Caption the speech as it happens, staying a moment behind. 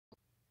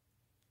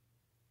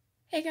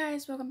Hey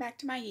guys, welcome back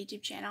to my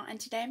YouTube channel, and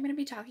today I'm going to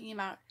be talking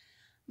about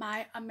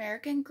my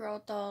American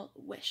Girl doll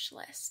wish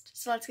list.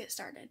 So let's get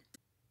started.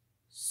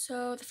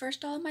 So the first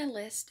doll on my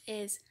list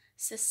is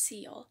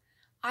Cecile.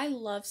 I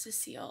love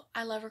Cecile.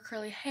 I love her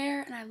curly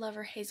hair, and I love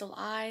her hazel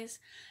eyes,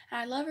 and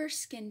I love her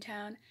skin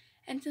tone.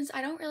 And since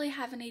I don't really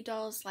have any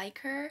dolls like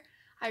her,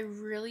 I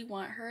really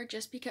want her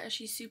just because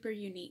she's super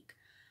unique.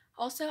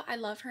 Also, I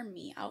love her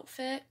me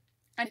outfit,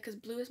 and because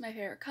blue is my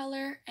favorite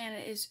color, and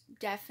it is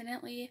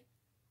definitely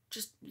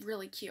just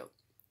really cute.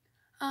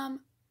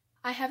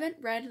 I haven't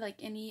read like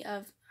any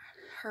of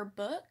her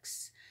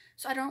books,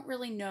 so I don't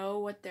really know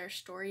what their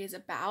story is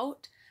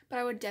about, but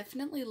I would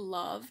definitely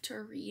love to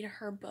read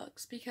her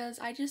books because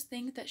I just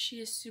think that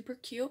she is super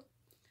cute,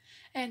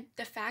 and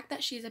the fact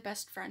that she's a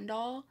best friend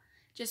doll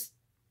just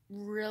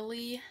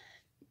really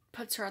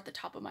puts her at the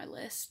top of my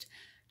list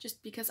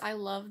just because I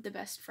love the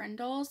best friend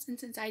dolls. And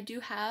since I do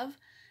have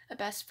a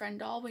best friend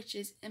doll, which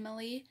is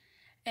Emily,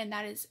 and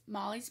that is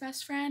Molly's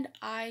best friend,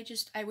 I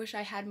wish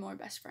I had more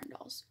best friend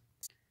dolls.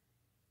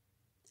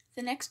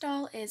 The next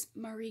doll is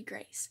Marie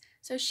Grace.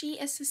 So she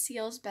is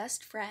Cecile's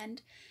best friend,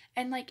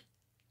 and like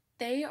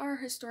they are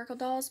historical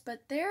dolls,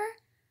 but their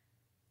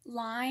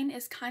line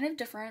is kind of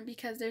different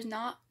because there's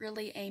not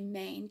really a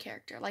main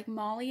character. Like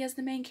Molly is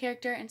the main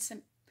character and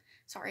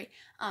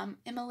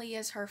Emily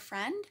is her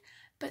friend,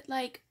 but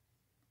like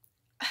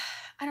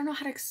I don't know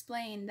how to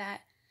explain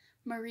that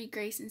Marie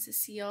Grace and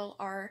Cecile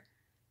are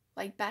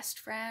like best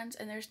friends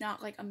and there's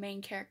not like a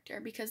main character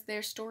because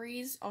their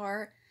stories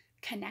are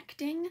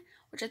connecting,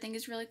 which I think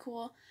is really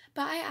cool.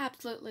 But I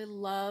absolutely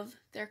love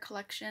their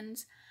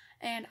collections,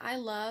 and I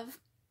love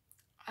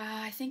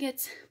I think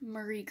it's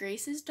Marie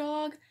Grace's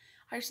dog.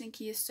 I just think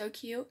he is so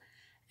cute,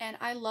 and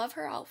I love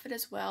her outfit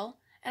as well.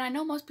 And I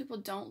know most people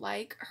don't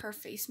like her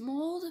face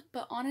mold,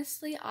 but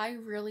honestly I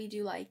really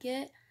do like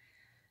it.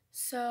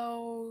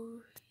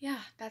 So yeah,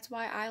 that's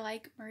why I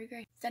like Marie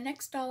Grace. The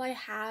next doll I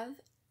have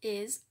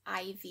is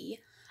Ivy.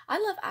 I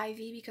love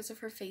Ivy because of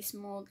her face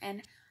mold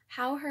and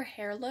how her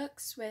hair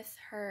looks with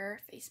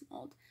her face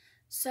mold.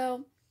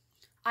 So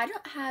I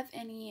don't have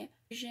any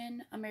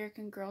Asian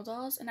American Girl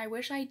dolls, and I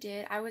wish I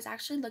did. I was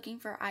actually looking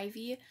for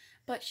Ivy,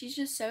 but she's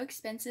just so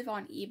expensive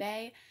on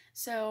eBay,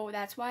 so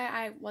that's why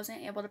I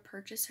wasn't able to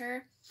purchase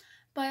her.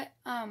 But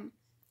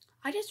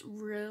I just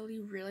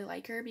really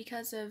like her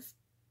because of,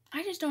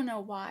 I just don't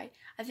know why.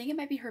 I think it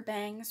might be her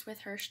bangs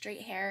with her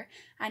straight hair.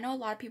 I know a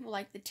lot of people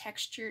like the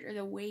textured or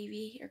the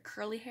wavy or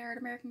curly haired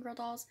American Girl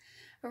dolls,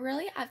 but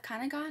really I've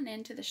kind of gotten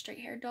into the straight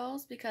hair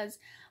dolls because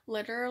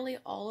literally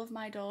all of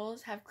my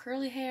dolls have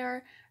curly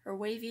hair or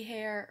wavy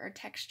hair or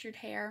textured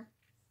hair.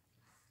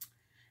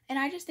 And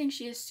I just think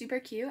she is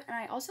super cute, and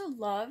I also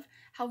love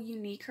how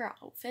unique her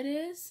outfit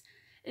is.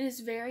 It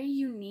is very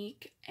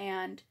unique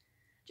and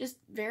just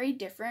very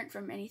different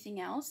from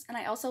anything else, and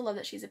I also love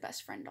that she's a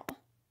best friend doll.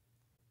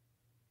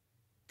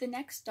 The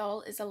next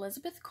doll is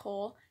Elizabeth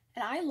Cole,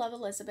 and I love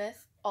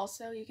Elizabeth.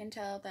 Also, you can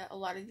tell that a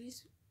lot of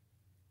these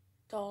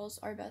dolls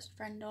are best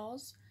friend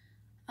dolls.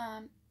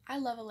 I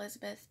love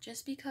Elizabeth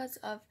just because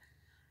of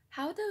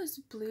how those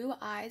blue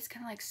eyes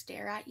kind of like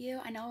stare at you.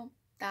 I know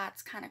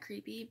that's kind of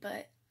creepy,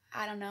 but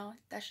I don't know.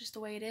 That's just the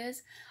way it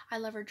is. I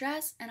love her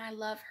dress and I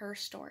love her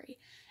story.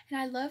 And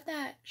I love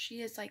that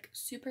she is like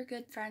super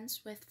good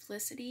friends with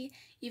Felicity,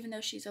 even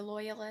though she's a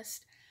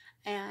loyalist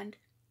and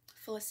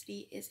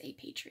Felicity is a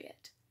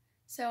patriot.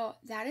 So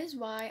that is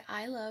why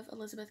I love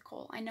Elizabeth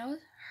Cole. I know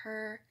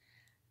her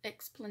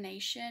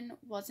explanation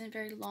wasn't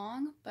very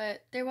long,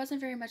 but there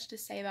wasn't very much to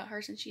say about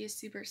her since she is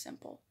super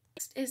simple.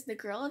 Next is the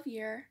Girl of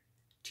Year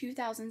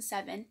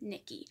 2007,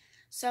 Nikki.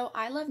 So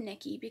I love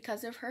Nikki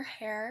because of her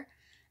hair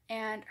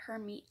and her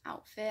meat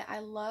outfit. I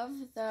love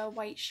the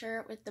white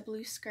shirt with the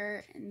blue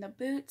skirt and the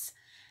boots.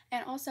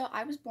 And also,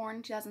 I was born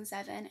in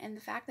 2007, and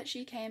the fact that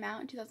she came out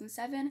in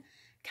 2007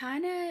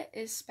 kind of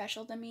is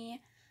special to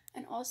me.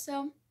 And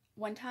also,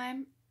 one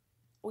time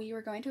we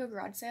were going to a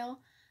garage sale,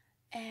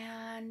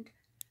 and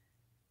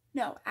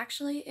no,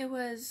 actually it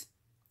was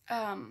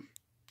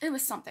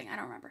something, I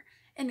don't remember.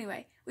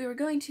 Anyway, we were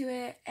going to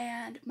it,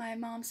 and my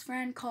mom's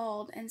friend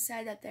called and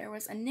said that there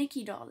was a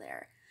Nikki doll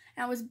there.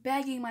 And I was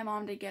begging my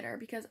mom to get her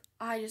because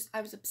I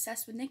was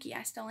obsessed with Nikki.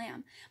 I still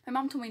am. My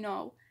mom told me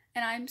no,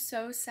 and I'm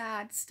so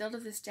sad still to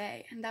this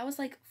day. And that was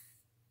like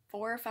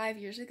 4 or 5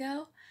 years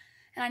ago.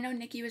 And I know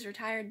Nikki was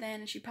retired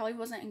then, and she probably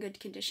wasn't in good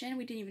condition.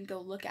 We didn't even go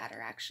look at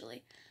her,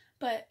 actually.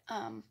 But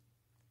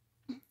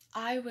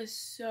I was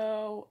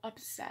so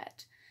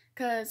upset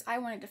because I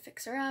wanted to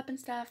fix her up and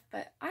stuff,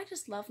 but I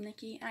just love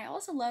Nikki. And I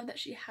also love that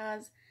she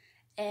has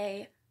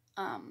a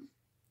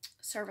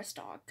service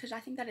dog because I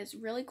think that is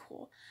really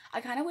cool. I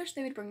kind of wish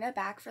they would bring that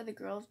back for the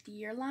Girl of the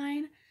Year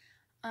line,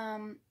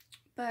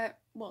 but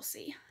we'll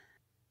see.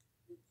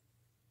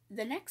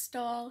 The next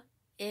doll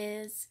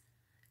is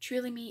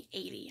Truly Me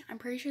 80. I'm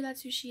pretty sure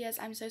that's who she is.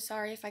 I'm so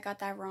sorry if I got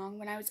that wrong.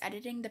 When I was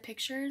editing the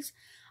pictures,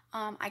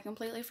 I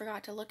completely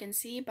forgot to look and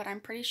see, but I'm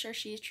pretty sure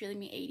she is Truly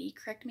Me 80.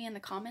 Correct me in the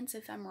comments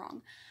if I'm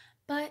wrong.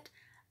 But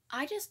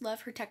I just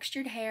love her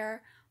textured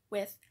hair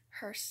with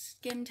her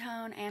skin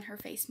tone and her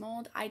face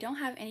mold. I don't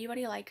have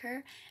anybody like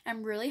her.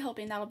 I'm really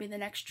hoping that'll be the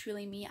next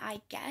Truly Me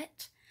I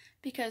get,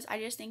 because I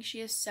just think she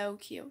is so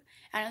cute.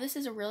 I know this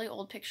is a really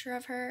old picture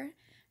of her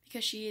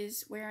because she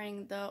is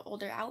wearing the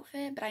older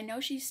outfit, but I know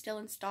she's still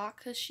in stock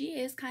because she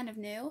is kind of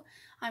new.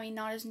 I mean,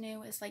 not as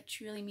new as like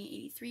Truly Me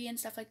 83 and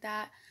stuff like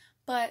that,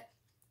 but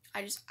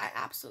I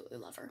absolutely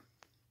love her.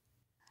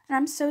 And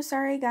I'm so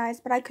sorry,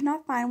 guys, but I could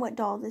not find what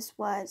doll this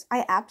was.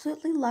 I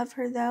absolutely love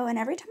her, though, and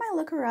every time I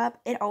look her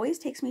up, it always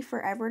takes me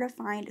forever to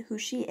find who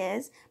she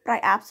is, but I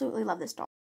absolutely love this doll.